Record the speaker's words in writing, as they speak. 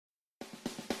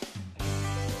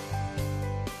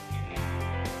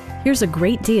Here's a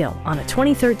great deal on a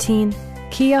 2013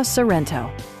 Kia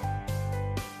Sorento.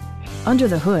 Under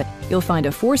the hood, you'll find a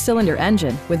 4-cylinder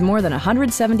engine with more than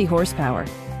 170 horsepower.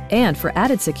 And for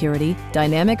added security,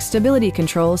 dynamic stability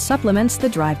control supplements the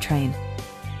drivetrain.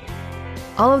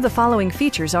 All of the following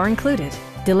features are included: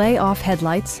 delay-off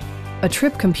headlights, a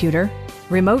trip computer,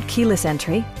 remote keyless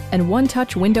entry, and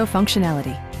one-touch window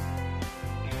functionality.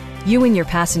 You and your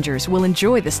passengers will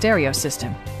enjoy the stereo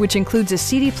system, which includes a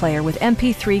CD player with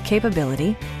MP3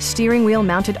 capability, steering wheel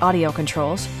mounted audio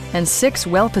controls, and 6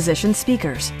 well-positioned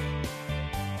speakers.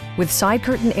 With side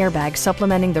curtain airbags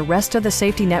supplementing the rest of the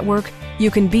safety network, you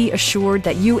can be assured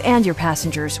that you and your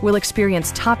passengers will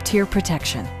experience top-tier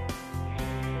protection.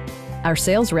 Our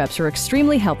sales reps are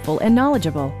extremely helpful and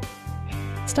knowledgeable.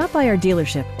 Stop by our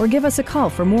dealership or give us a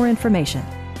call for more information.